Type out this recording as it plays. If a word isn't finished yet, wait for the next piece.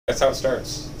That's how it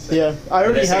starts. Yeah, I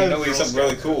already have. You know, he's something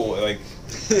really cool. Like,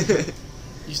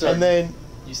 and then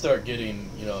you start getting,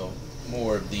 you know,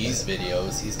 more of these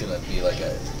videos. He's gonna be like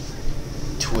a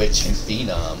Twitch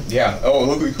phenom. Yeah. Oh,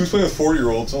 look who's playing with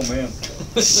 40-year-olds. Oh man.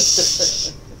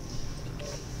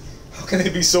 How can they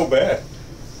be so bad?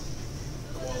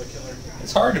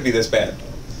 It's hard to be this bad.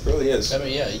 It really is. I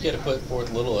mean, yeah, you got to put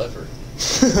forth little effort.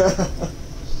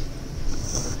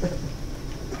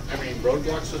 I mean,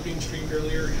 Roadblocks was being streamed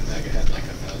earlier, and that had like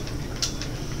 1,000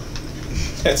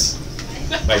 viewers. That's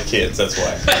my kids. That's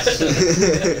why.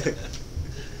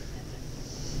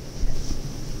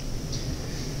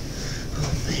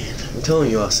 Oh man, I'm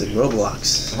telling you, Austin,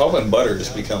 Roblox. I'm hoping Butters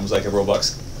becomes like a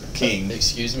Roblox king.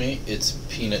 Excuse me, it's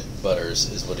Peanut Butters,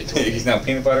 is what he told me. He's now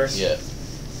Peanut Butters. Yeah.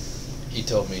 He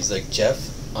told me, he's like,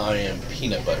 Jeff, I am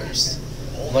Peanut Butters.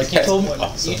 I'm like, you told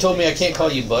me I can't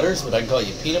call you Butters, but I can call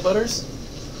you Peanut Butters?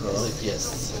 He's like, yes.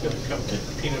 It's going to become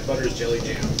Peanut Butter's Jelly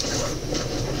Jam.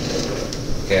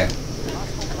 Okay.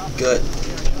 Good.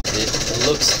 It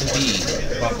looks to be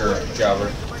Bunker jobber.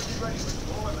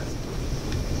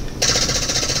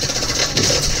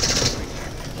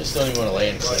 Just don't even want to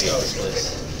land because I hate this place.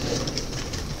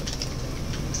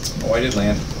 Oh, I did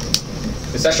land.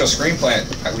 This actual screen plant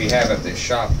we have at the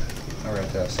shop, or at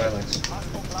the Silex.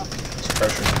 It's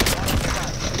pressure.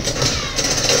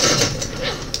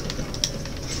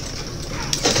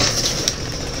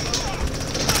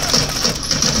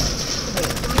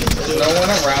 There's no one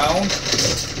around.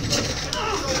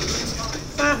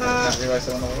 Not realize I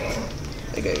don't know where.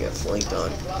 That guy got flanked on.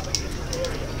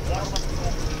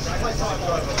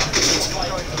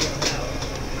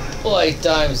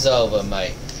 Playtime's over,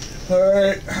 mate.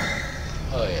 Alright.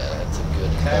 Oh yeah, that's a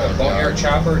good Kind of a boneyard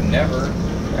chopper, never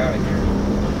out of here.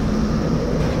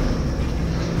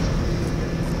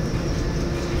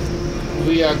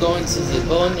 We are going to the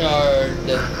boneyard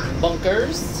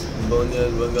bunkers.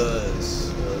 Boneyard bunkers.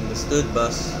 Understood,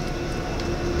 boss.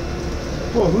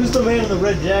 Whoa, who's the man in the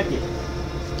red jacket?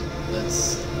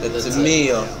 That's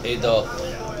me. Adolf.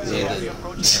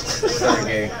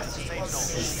 Sergey.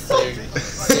 Sergey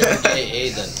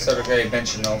Aiden. Sergey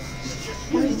Benchino.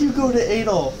 Why did you go to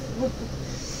Adolf?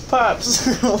 Pops.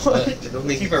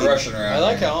 Keep it rushing around. I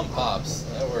like how I'm Pops.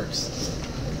 That works.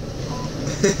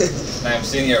 I'm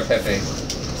Senior Pepe.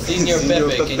 Senior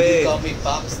Pepe, can you call me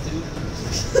Pops too?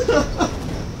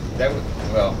 That would,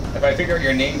 well, if I figure out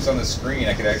your names on the screen,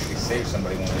 I could actually save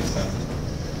somebody one of these times.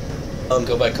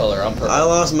 Go by color. I'm purple. I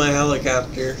lost my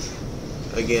helicopter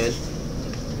again.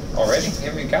 Already? You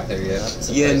haven't even got there yet.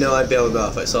 Yeah, no, I bailed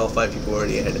off. I saw 5 people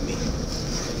already ahead of me.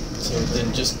 So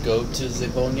then just go to the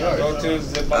boneyard. Go to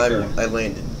the bunker. I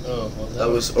landed. Oh, well, I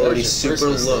was already your super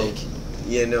first low. mistake.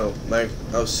 Yeah, no, I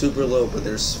was super low, but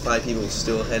there's 5 people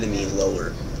still ahead of me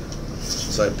lower.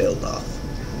 So I bailed off.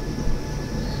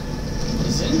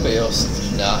 Does anybody else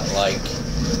not like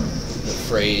the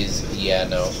phrase, yeah,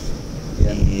 no?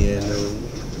 Yeah, no.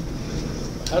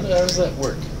 How does that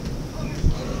work?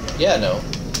 Yeah, no.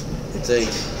 It's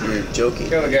like you're joking.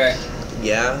 Kill the guy.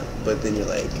 Yeah, but then you're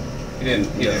like... He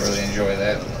didn't really enjoy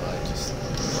that.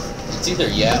 It's either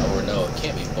yeah or no. It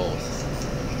can't be both.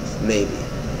 Maybe.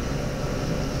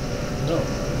 No,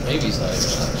 maybe's not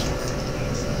even an option.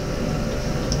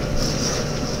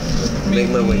 Make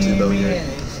my way to the boneyard.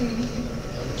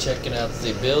 I'm checking out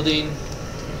the building.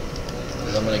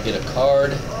 And I'm going to get a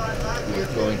card.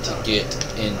 We're going to get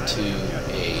into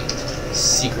a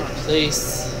secret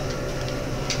place.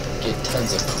 Get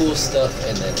tons of cool stuff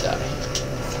and then die.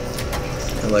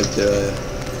 I like the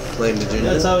flame agenda.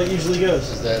 That's how it usually goes.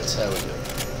 So that's how we do it.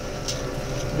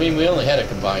 I mean, we only had a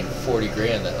combined 40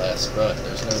 grand that last run.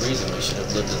 There's no reason we should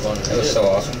have lived as long as we That was did. so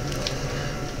awesome.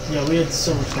 Yeah, we had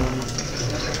so much fun.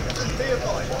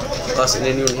 Austin,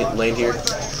 did anyone land here?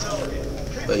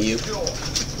 But you?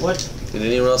 What? Did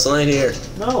anyone else land here?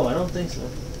 No, I don't think so.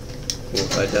 Well,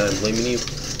 if I died, I'm blaming you.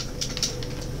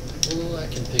 Well, I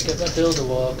can pick up my builder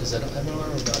wall because I don't have my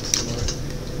armor box anymore.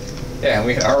 Yeah,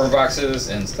 we had armor boxes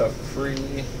and stuff for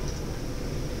free.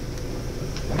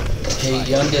 Hey,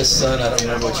 youngest son, I don't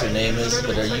remember what your name is,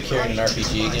 but are you carrying an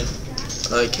RPG again?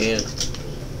 I can.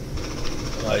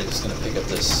 I'm just gonna pick up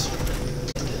this.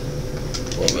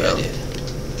 Maybe I did.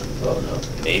 Oh no.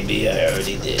 Maybe I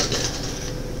already did.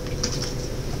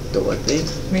 Don't like me?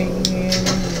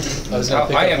 I was gonna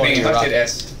pick I up am one of being your hunted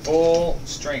rockets. at full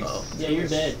strength. Oh. Yeah, you're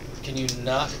dead. Can you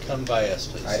not come by us,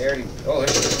 please? I already. Oh,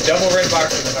 there's a double red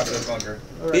box on the top of this bunker.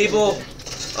 Right. People!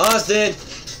 Austin!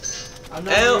 I'm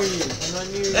not Ow. near you. I'm not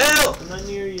near you. Ow. I'm not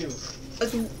near you.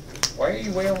 Why are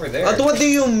you way over there? What do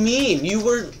you mean? You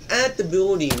were at the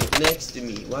building next to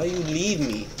me. Why you leave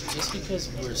me? Just because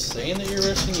we're saying that you're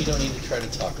Russian, you don't need to try to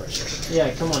talk Russian. Yeah,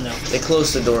 come on now. They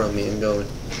closed the door on me. I'm going.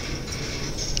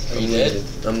 Are you dead?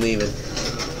 I'm leaving.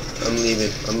 I'm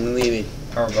leaving. I'm leaving.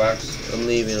 Power box. I'm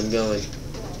leaving. I'm going.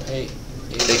 Hey.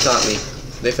 They caught me.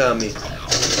 They found me.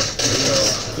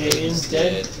 Okay, Ian's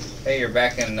dead. Hey, you're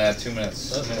back in 2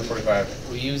 minutes. Minute 45.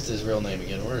 We used his real name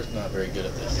again. We're not very good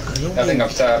at this. Nothing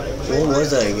up top. What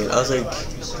was I again? I was like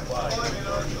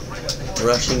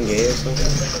Russian gay or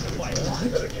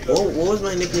something. What was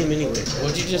my nickname anyway?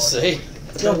 What'd you just say?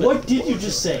 Yeah, what did you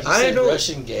just say? You said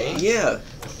Russian gay? Yeah.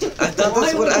 I thought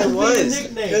that's what I was.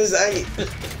 Because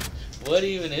What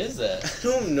even is that? I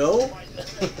don't know.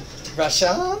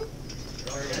 Russian?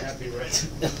 Happy right.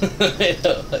 I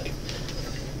know, like,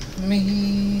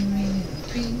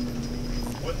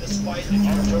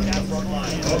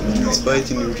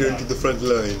 Fighting to return to the front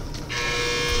line.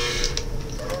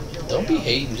 don't be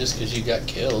hating just because you got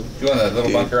killed. You want that little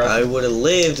Dude, bunker up? I would have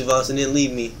lived if Austin didn't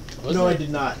leave me. No, I did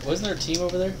not. Wasn't there a team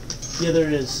over there? Yeah, there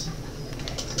it is.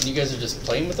 And you guys are just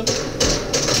playing with them?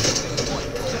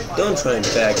 Don't try and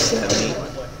backstab me.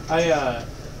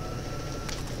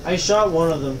 I shot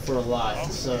one of them for a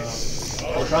lot, so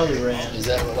they probably ran. Is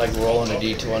that like rolling a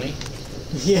d20?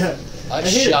 Yeah. I've I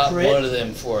hit a shot crit. one of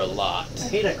them for a lot. I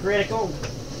hate a critical.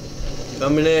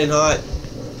 Coming in hot.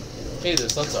 Hey,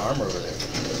 there's lots of armor over there.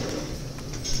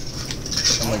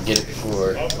 I'm gonna get it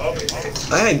before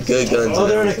I had good guns. Oh, and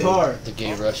they're in a everything. car. the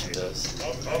gay Russian does.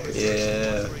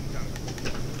 Yeah.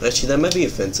 Actually, that might be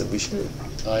offensive. We should.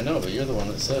 Oh, I know, but you're the one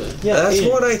that said it. Yeah, That's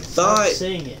Ian, what I stop thought.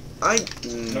 saying it.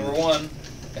 Number one,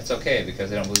 it's okay because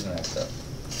they don't believe in that stuff.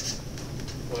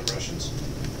 What, Russians?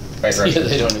 White Yeah, Russians.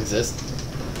 they don't exist.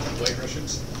 White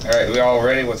Russians? Alright, we all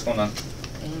ready? What's going on?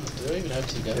 Do I even have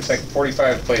two guys? It's like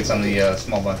 45 plates on the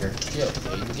small bunker. Yo,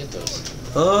 yeah, you can get those.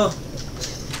 Huh?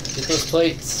 Get those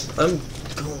plates. I'm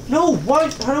going. No, why?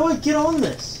 How do I get on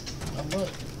this? What?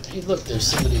 Hey, look, there's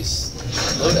somebody's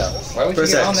loadout. Why would you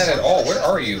First get on X. that at all? Where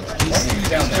are you? Why are you down He's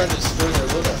there? trying to destroy their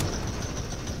loadout.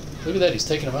 Look at that, he's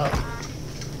taking them out.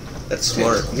 That's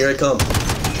smart. Here I come.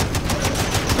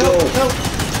 No, Go. no.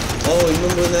 Oh, you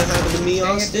remember when that happened to me, Dang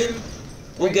it, Austin? dude.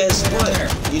 Well, Why guess you down what? there?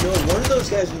 You know, one of those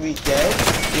guys would be dead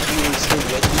if you were still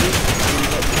with me.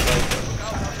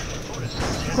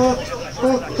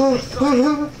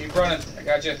 Keep running. I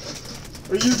got you.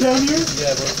 Are you down here?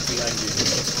 Yeah, both behind you.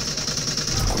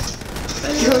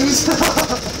 Guys,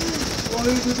 why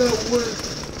did that work?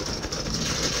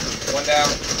 One down.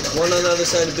 One on the other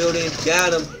side of the building.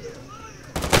 Got him.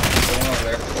 One over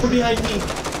there. One behind me.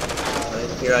 Right,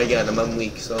 here I got him. I'm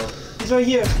weak, so. He's right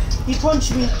here. He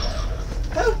punched me.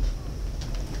 Help!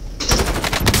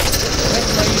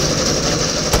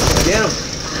 Get him.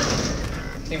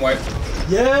 Team wipe.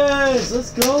 Yes,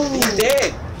 let's go. He's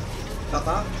dead.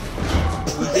 Haha.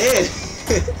 He did.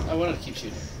 I wanted to keep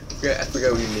shooting. I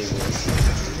forgot what your name was.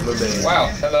 My bad. Wow.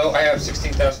 Hello. I have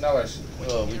 $16,000.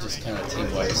 Oh, we just kind of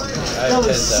team wiped something. I That have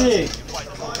was 10,000. sick.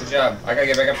 Good job. I gotta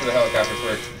get back up to the helicopter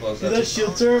before it blows Dude, up. that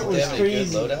shield turret They was have any good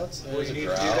crazy. loadouts? Well, There's you a need to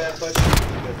do drow. that, but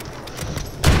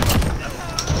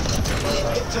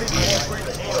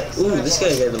Ooh, this guy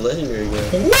got a legendary gun.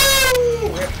 Woo! We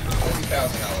have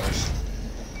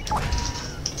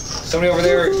 $40,000. Somebody over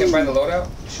there can buy the loadout?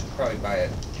 You should probably buy it.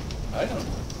 I don't know.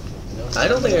 I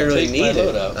don't think I really Take my need it.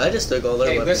 loadout. I just took all their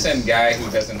Hey, weapons. listen, guy who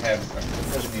doesn't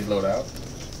need loadout.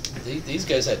 These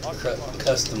guys had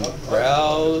custom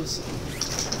brows.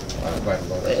 I would buy the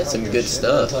loadout. They had some good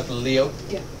stuff. Talking to Leo.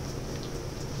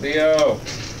 Leo!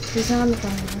 He's not on the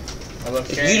phone. I love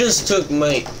If Karen. you just took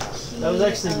my... That was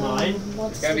actually mine.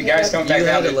 Wants Gotta to be get guys up- coming You back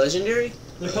down. had a legendary?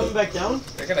 They're coming back down?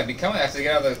 They're gonna be coming after they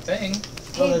get out of the thing.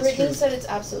 Oh, Hey, that's Brittany true. said it's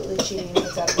absolutely cheating if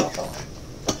it's out of alcohol.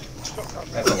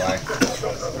 That's a lie.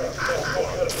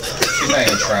 She's not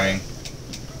even trying.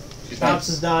 She's not. Pops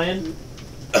is dying.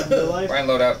 In real life. Ryan,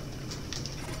 load up.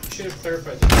 you should have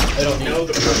clarified that. I don't know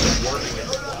the person working it.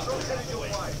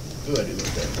 Who I do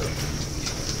with that?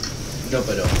 Nope,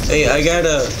 I don't. Hey, I got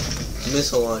a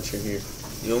missile launcher here.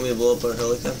 You want me to blow up our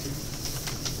helicopter?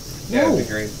 Yeah, that'd be Whoa.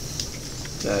 great.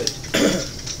 Got it.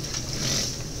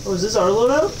 Oh, is this our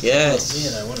loadout? Yes.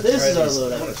 Man, I want to This try is our these.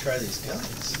 loadout. I want to try these guns.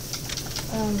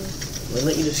 We'll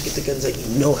let you just get the guns that you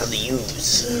know how to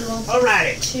use. He wants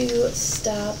Alright. to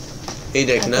stop Hey,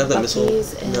 Dick, at now the that missile,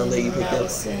 Buc-ee's now that you in picked up.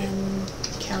 Madison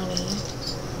County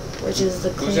which is the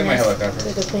Who's in my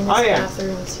helicopter? the cleanest Oh, yeah.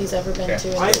 bathrooms he's ever been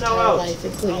to in I'm his now entire out. life,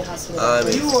 including hospital.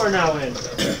 You are now in.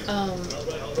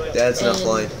 Dad's not and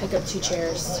flying. pick up 2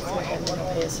 chairs for him and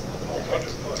he'll pay us.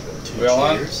 We all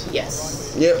on?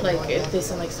 Yes. Yep. Like if they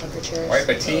send like snooker chairs. Wipe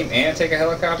a team and take a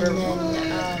helicopter? And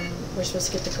then we're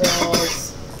supposed to get the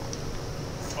girls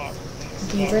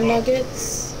beaver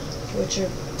nuggets, which are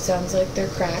sounds like they're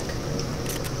crack.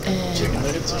 And Chicken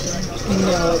nuggets or something?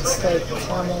 no, it's like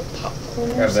caramel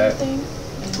popcorn or Grab that. something.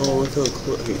 Oh, look how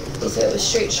close. So it was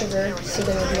straight sugar, so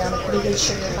they would be on a pretty good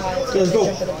sugar high. So Let's they go.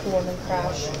 jump in a pool and then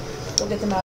crash. We'll get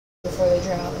them out before they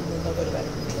drown, and then they'll go to bed.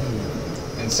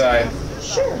 Inside.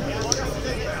 Sure.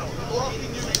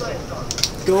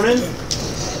 Going in?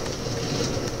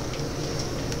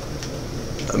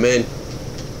 I'm in.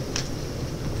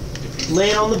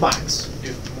 Laying on the box.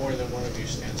 If more than one of you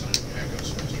stands on it, yeah, it goes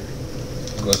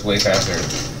faster. It goes way faster.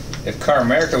 If Car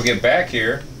America will get back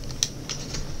here.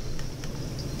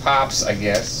 Pops, I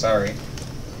guess. Sorry.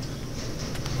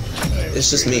 It's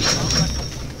just me.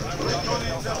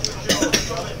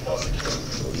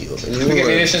 Did we get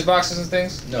munitions boxes and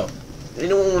things? No.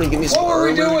 Anyone want to give me some What were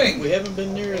we armor? doing? We haven't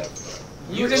been near it.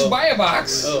 You just buy a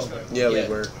box. Oh, Yeah, we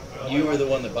were. You were the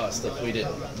one that bought stuff. We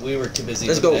didn't. We were too busy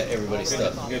Let's looking go. at everybody's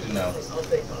stuff. Good to know.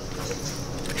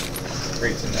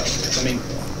 Great to know. I mean,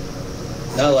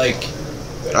 not like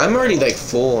I'm already like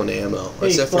full on ammo, Hey,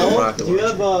 except for phone, rocket do you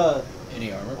launcher. have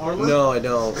any armor. armor? No, I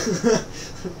don't. That's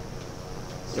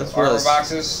what I Armor was,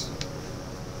 boxes.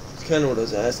 that's kind of what I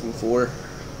was asking for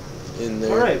in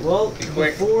there. Alright, well, Be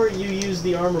quick. before you use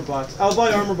the armor box, I'll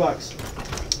buy armor box.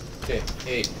 Okay,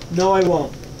 hey. No, I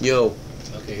won't. Yo,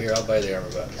 Okay, here, I'll buy the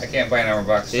armor box. I can't buy an armor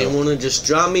box. they So. want to just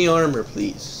drop me armor,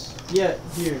 please. Yeah,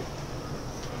 here.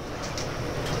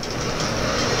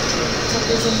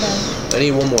 Tucker's in bed. I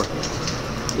need one more.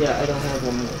 Yeah, I don't have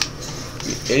one more.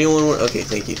 Anyone want? Okay,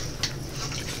 thank you.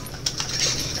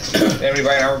 Did anybody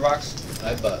buy an armor box?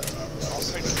 I bought an armor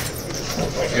box. Did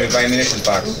anybody buy a munitions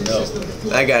box? No.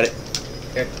 I got it.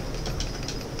 Okay.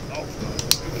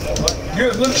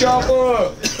 Get the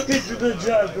chopper! Get to the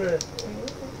job, bro.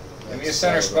 Give me a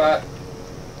center spot.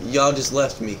 Y'all just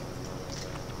left me.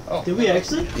 Oh. Did we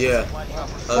exit? Yeah. Why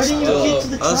didn't you get to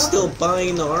the I was still chopper?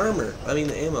 buying the armor. I mean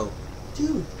the ammo.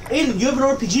 Dude. Aiden, you have an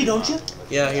RPG, don't you?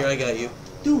 Yeah, here I got you.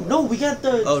 Dude, no, we got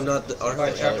the... Oh, not the Buy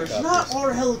armor. choppers? Not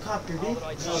our helicopter, dude.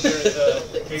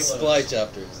 Supply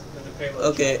chapters.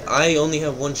 Okay, I only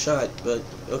have one shot, but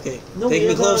okay. No, Take we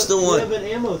me have close to We one. have an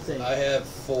ammo thing. I have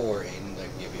 4, Aiden, I can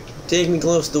give you. Take me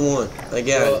close to one. I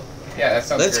got Well, it. Yeah, that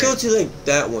sounds Let's great. go to like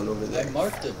that one over I there.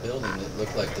 marked a building that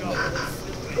looked like the middle.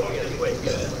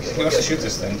 He wants to shoot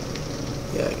this thing.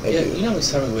 Yeah, I Yeah, do. you know how much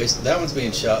time we wasted? That one's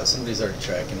being shot. Somebody's already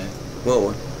tracking it. What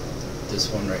one? This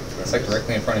one right in front It's of like us.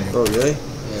 directly in front of you. Oh, really?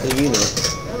 Yeah. How do you know?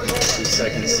 Just so I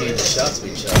can see the shots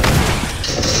being shot.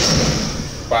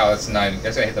 Wow, that's not.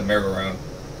 That's gonna hit the merry-go-round.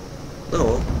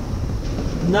 No.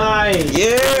 Nice.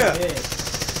 Yeah! Okay.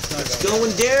 It's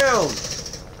going down!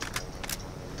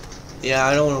 Yeah,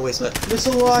 I don't want to waste my...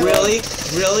 Missile launcher. Really?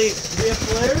 Really? Do we have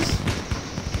flares?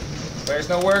 There's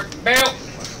no work. Bail!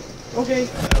 Okay.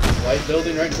 White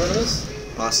building right in front of us?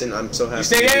 Austin, I'm so happy You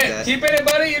stay you in did it. that. Keep in it,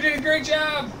 buddy. You did a great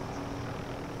job.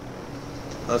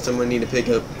 Austin, we need to pick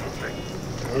up...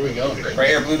 Where are we going? Right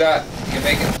here, blue dot. You can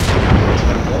make it.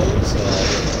 Oh, so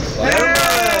Never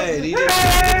mind! He did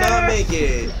not make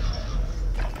it.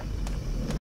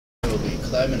 we'll be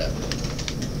climbing up.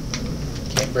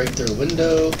 Can't break through a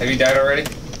window. Have you died already?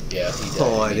 Yeah, he died.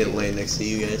 Oh, I didn't land next to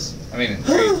you guys. I mean,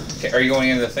 are you going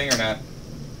into the thing or not?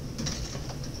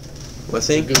 What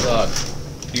thing? Good luck.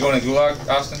 You going to Gulag,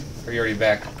 Austin? Or are you already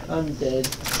back? I'm dead.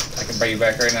 I can buy you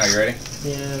back right now. You ready?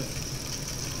 Yeah.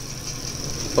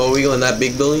 Oh, are we going that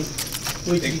big building?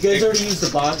 Wait, did you guys already use the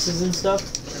boxes and stuff?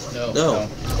 No. No.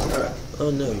 Oh,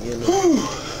 no, yeah, no.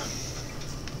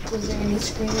 Was there any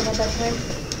screaming at that time?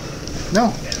 No,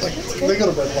 like they go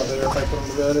to bed a lot later if I put them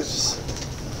to bed. It's just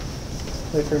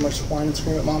they pretty much whine and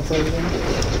scream at mom for everything.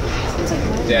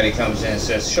 Daddy comes in and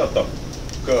says, "Shut the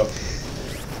go."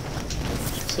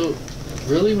 So,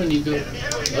 really, when you go up,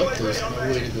 there's no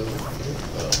way to go.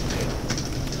 Oh,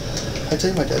 I tell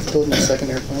you, my dad's building a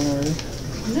second airplane already.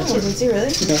 No, is he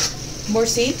really? Yeah. More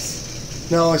seats?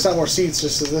 No, it's not more seats.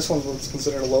 Just that this one's what's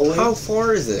considered a low wing. How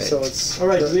far is it? So it's All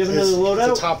right, do we have another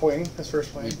loadout? It's a top wing. This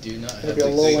first we plane. do not It'll have be a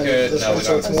low we wing. could- This no, one, we so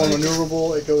don't it's more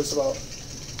maneuverable. It goes about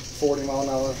 40 mile an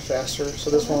hour faster. So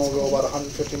this one will go about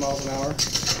 150 miles an hour.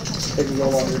 It can go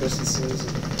longer distances.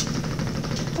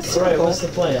 That's All right, cool. what's the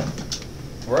plan?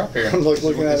 We're up here. I'm looking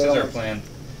at this it is on our the- plan.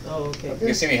 Oh, okay.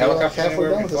 You see any We're like helicopters halfway anywhere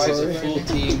we done can with fly this to? already.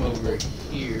 Full team over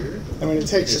here. I mean, it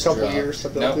takes a Just couple drop. years to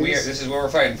build No, these. this is where we're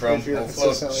fighting from. If you're We'll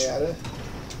float. consistently at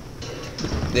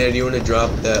it. Dad, you want to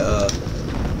drop that,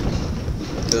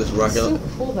 those It's rocket so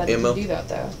cool that he ammo? can do that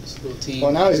though. This full team.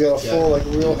 Well, now he's got a full, like,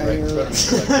 real right hangar. in front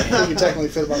of me like I think that. you technically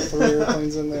fit about 3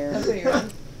 airplanes in there. That's what you're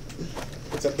on.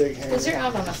 It's a big Because you're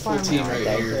hangar. out on a farm team now, right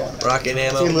right here. there. Yeah. rocket He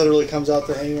ammo? literally comes out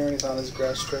the hangar and he's on his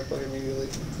grass strip like immediately.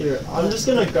 Here, I'm just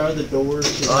gonna guard the doors.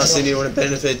 'cause Honestly, do you want to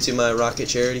benefit to my rocket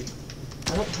charity?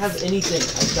 I don't have anything.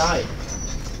 I died.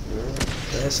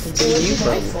 That's So something what'd you you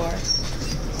die probably.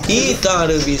 for? He thought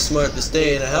it would be smart to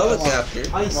stay in a helicopter.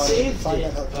 I Come on, saved find it.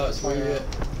 that helicopter. Oh, it's where you're at.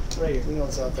 Right here. We know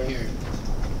it's out there. Here.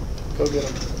 Go get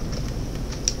him.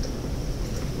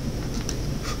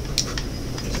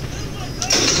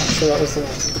 I'm sure that was the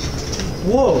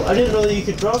one. Whoa! I didn't know that you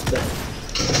could drop that.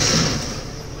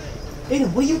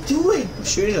 Aiden, what are you doing? I'm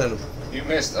shooting at him. You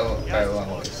missed by a long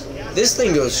ways. This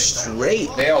thing goes straight.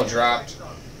 They all dropped.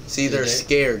 See, they're Did they?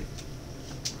 scared.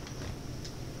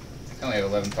 I only have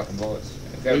 11 fucking bullets.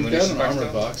 Got a We've got munition an box armor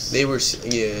still? box. They were,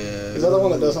 yeah. Is that the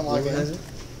one that doesn't lock Who in? has it?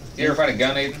 You ever find a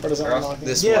gun, Aiden? Or does it Ross? unlock it?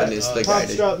 This Yeah, one is the guy Pops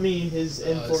that. dropped me his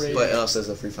M4A. What else has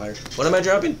a free fire? What am I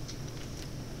dropping?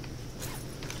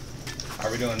 Are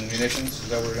we doing munitions? Is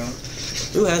that what we're doing?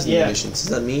 Who has Yeah. munitions? Is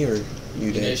that me or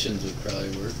you, Dad? Munitions would probably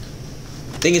work.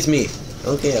 I think it's me.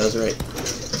 Okay, I was right.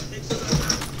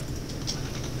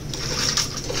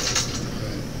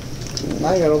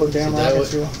 Now you got all the damn So that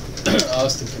rockets. would- You.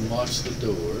 Austin can watch the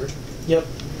door Yep.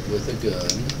 with a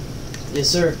gun. Yes,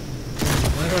 sir.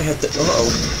 Why do I have to? Uh-oh.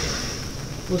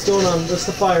 What's going on? What's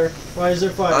the fire? Why is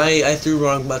there fire? I threw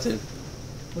wrong button.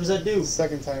 What does that do?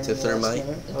 Second time. It's in a the last thermite.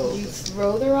 minute. Oh, Did you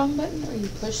throw the wrong button or you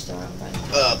pushed the wrong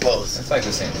button? Both. It's like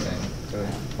the same thing. So,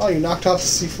 Oh, you knocked off the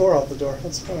C4 out the door.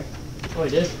 That's funny. oh, I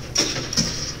did.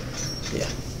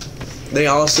 They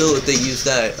also, if they use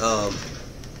that, There's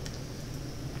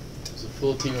a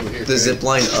full team over here. the zip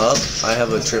line up, I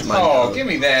have a trip mine. oh, give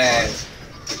me that.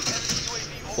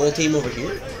 Full team over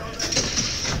here?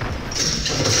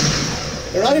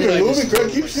 They're not Did I even moving, just-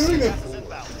 Greg. Keep shooting them.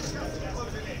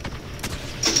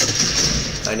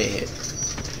 I didn't hit.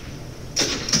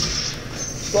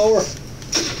 Slower.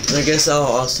 I guess I'll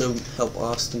also help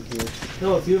Austin here.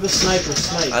 No, if you have a sniper,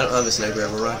 snipe. I don't have a sniper, I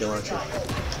have a rocket launcher.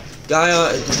 Guy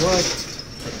on, what?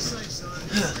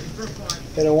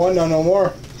 Hit a one, no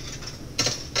more.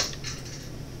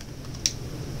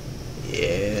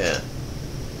 Yeah.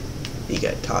 He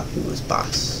got taught who was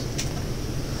boss.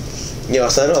 Yeah,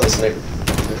 so I don't have a sniper.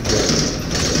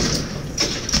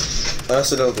 I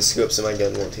also don't have the scope, so my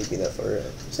gun won't take me that far out.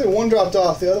 Say one dropped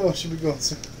off. The other one should be going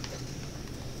soon.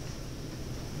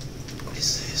 What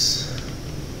is this?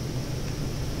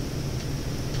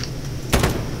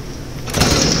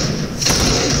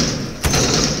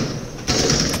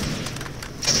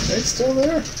 It's still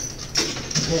there. Man.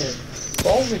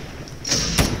 Ballsy.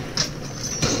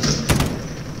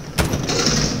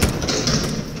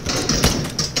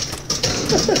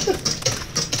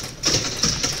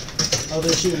 Oh,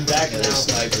 they're shooting back Yeah, now. they're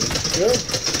sniping. Good.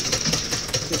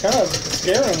 You're kind of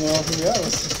scaring though, to be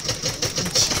honest.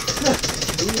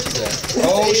 Who is that?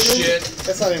 Oh shit!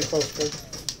 That's not even close, Greg.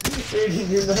 Aiden,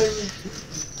 you're not even... Is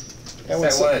that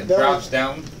what? It drops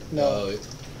down? No, Oh, it's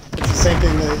the same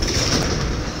thing that.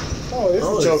 Oh, it is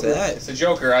Oh, the it's Joker. that. It's a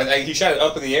Joker. He shot it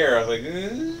up in the air. I was like,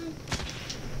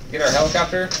 Get our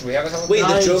helicopter? Do we have a helicopter? Wait,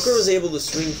 Nice. the Joker was able to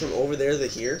swing from over there to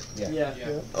here? Yeah. Yeah.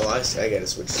 Oh, I gotta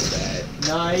switch to that.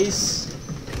 Nice.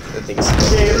 That thing's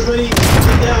Okay, everybody,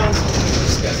 get down.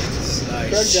 just got sniped.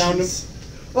 Greg downed him.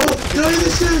 Oh, guy in the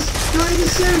stairs! Guy in the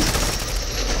stairs!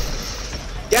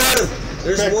 Got him!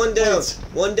 There's Craig, one down. please.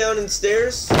 One down in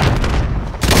stairs. Blocking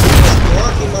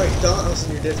my dogs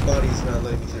and your dead body's not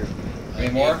letting me through.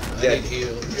 Any more? I Yeah. need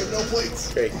heal. You have no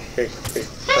plates. Great. I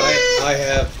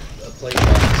have a plate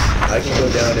box. I can go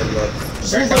down and look.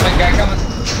 Guy coming.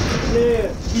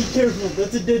 Yeah, be careful.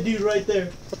 That's a dead dude right there.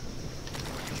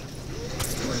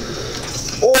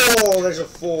 Oh, there's a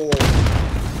full.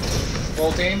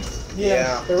 Full team?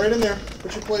 Yeah. They're right in there.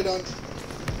 Put your plate on.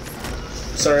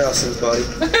 Sorry, Austin's body.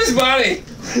 His body!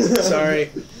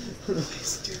 Sorry.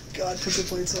 Please, dear God, put your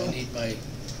plates I on. need my.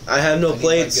 I have no I need my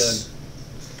plates.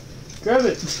 Grab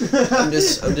it. I'm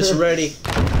just ready.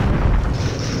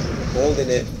 Holding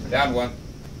it. Down one.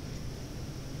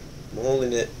 I'm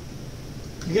holding it.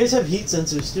 You guys have heat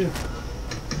sensors too.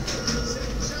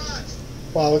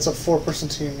 Wow, it's a 4-person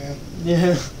team, man.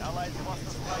 Yeah.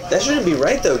 That shouldn't be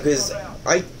right though, because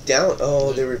I down.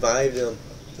 Oh, they revived him.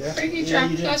 Frankie Yeah,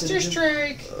 dropped you didn't cluster finish him?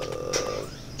 strike.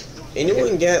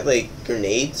 Anyone get like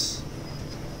grenades?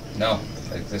 No.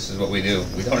 Like, this is what we do.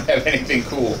 We don't have anything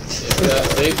cool.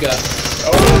 They've got.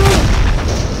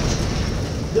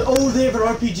 Oh, they have an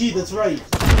RPG. That's right.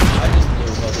 I just blew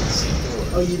them up with the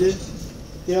C4. Oh, you did?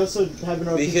 They also have an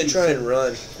RPG. We could try and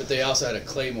run. But they also had a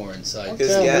claymore inside.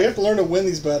 Because Yeah, we have to learn to win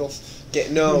these battles.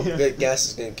 Gas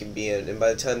is going to be in, and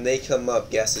by the time they come up,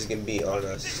 gas is going to be on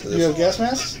us. So You have gas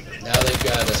masks? Now they've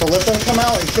got So a. let them come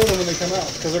out and kill them when they come out.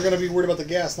 Because they're going to be worried about the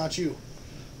gas, not you.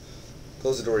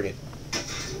 close the door again.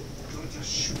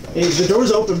 Hey, the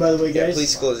door's open, by the way, Yeah, guys.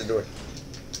 please close the door.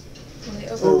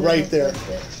 Oh, right there.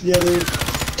 Yeah, they.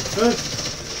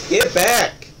 Get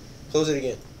back! Close it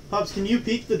again. Pops, can you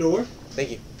peek the door?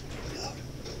 Thank you.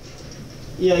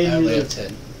 Yeah, I you only need have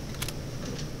 10.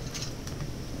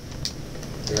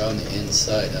 They're on the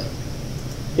inside, huh?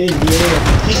 Hey,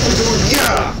 yeah. Peek the door.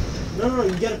 Yeah! No,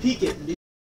 you gotta peek it.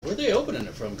 Where are they opening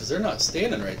it from? Because they're not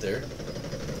standing right there.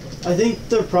 I think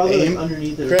they're probably Aim. like,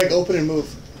 underneath it. Craig, open and move.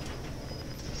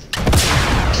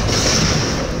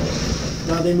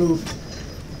 Now they move.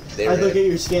 They I'd look ran. at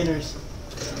your scanners.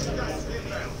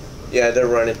 Yeah, they're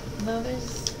running. No,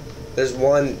 there's. There's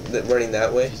one that running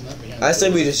that way. He's not behind I the say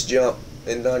we door. just jump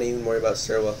and not even worry about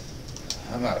stairwell.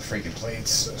 I'm out of freaking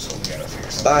plates, so we gotta figure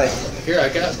something Bye. out. Here, I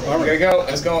got armor. We gotta go.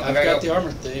 Let's go. I've I got gotta the go.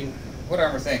 armor thing. What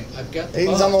armor thing? I've got the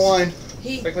Aiden's box. on the line.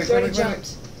 He Quickly, already quickly,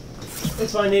 jumped.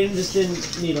 It's fine, Aiden just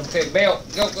didn't need them. Okay, bail.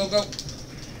 Go.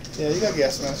 Yeah, you got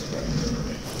gas masks. Right?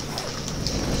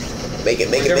 Make it.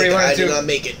 Where's everybody I running did to? not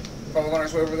make it. Probably on our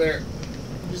way over there.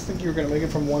 I just think you were going to make it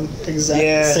from one exact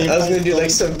Yeah, same I was height gonna do like building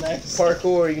to some the next.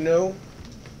 parkour, you know?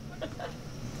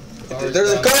 Car's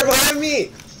There's a down. car behind me!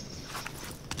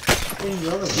 Aiden,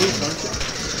 you're on a roof, aren't you?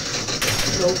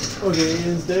 Nope. Okay,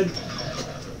 Aiden's dead. I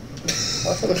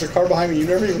thought there's a car behind me. You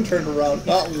never even turned around.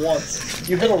 Not once.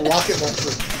 You hit a rocket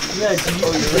launcher. Yeah, do you I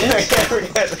dance?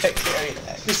 forgot that I carry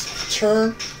that. Just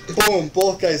turn, boom,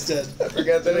 both guys dead. I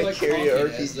forgot that They're I like carry a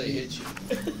honking as they RPG. hit you.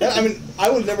 Yeah, I mean, I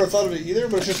would never have thought of it either,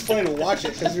 but it's just funny to watch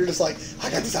it because you're just like, I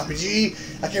got this RPG.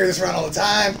 I carry this around all the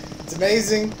time. It's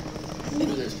amazing. Ooh,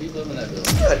 there's people in that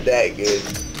building. Not that good.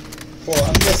 Well,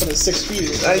 I'm guessing it's 6 feet.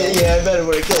 Yeah, I bet it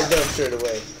would have killed them straight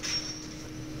away.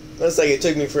 That's like it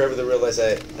took me forever to realize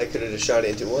I could have just shot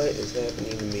into what is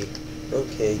happening to me.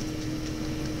 Okay.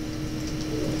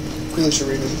 Really should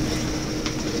read it.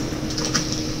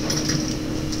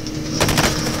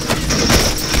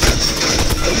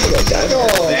 I died.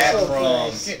 Oh, That so wrong.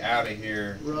 close. Get out of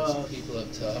here. Some Rough. people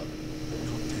up top.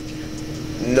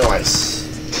 Nice.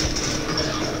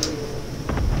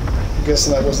 I'm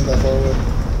guessing that wasn't that far away.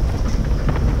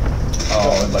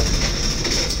 Oh, and like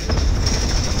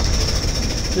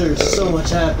There's so much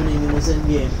happening in this end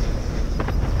game.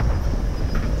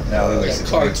 now we That wasted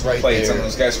cart's 20 right plates there. on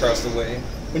those guys across the way.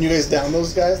 When you guys down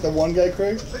those guys, that one guy,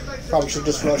 Craig, probably should have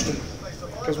just rushed him.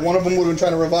 Because one of them would have been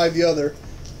trying to revive the other.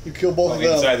 You kill both Oh, of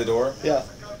them. inside the door. Yeah.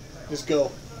 Just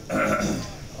go.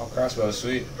 Oh, crossbows,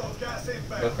 sweet. Both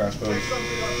crossbows.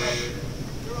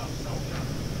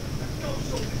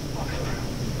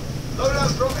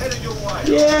 Loadouts drop headed your way.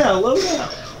 Yeah, load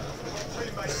up.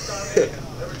 Teammates down here.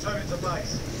 They're returning to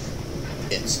base.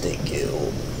 Instant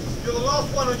kill. You're the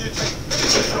last one on your team.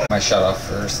 Finish the job. I shot off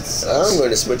first. It I'm sucks. going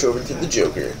to switch over to the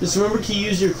Joker. Just remember to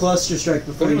use your cluster strike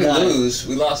before What did you we die. lose?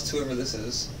 We lost whoever this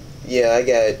is. Yeah, I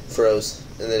got froze,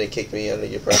 and then it kicked me out of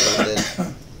your problem. Then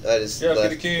I just Yeah, left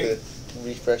be the king. to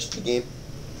refresh the game.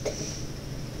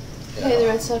 Hey, the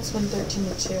Red Sox won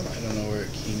 13-2. I don't know where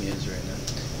King is right now.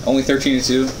 Only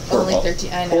 13-2. Poor Only ball.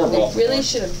 13. I Poor know. They Baltimore. really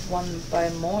should have won by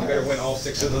more. You better win all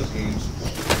 6 of those games.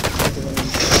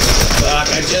 Fuck,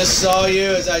 I just saw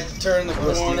you as I turned the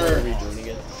Oh, Steve, are corner. we doing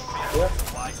again? What?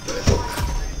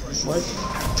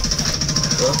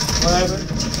 What happened?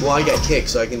 Well, I got kicked,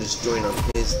 so I can just join on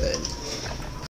his then.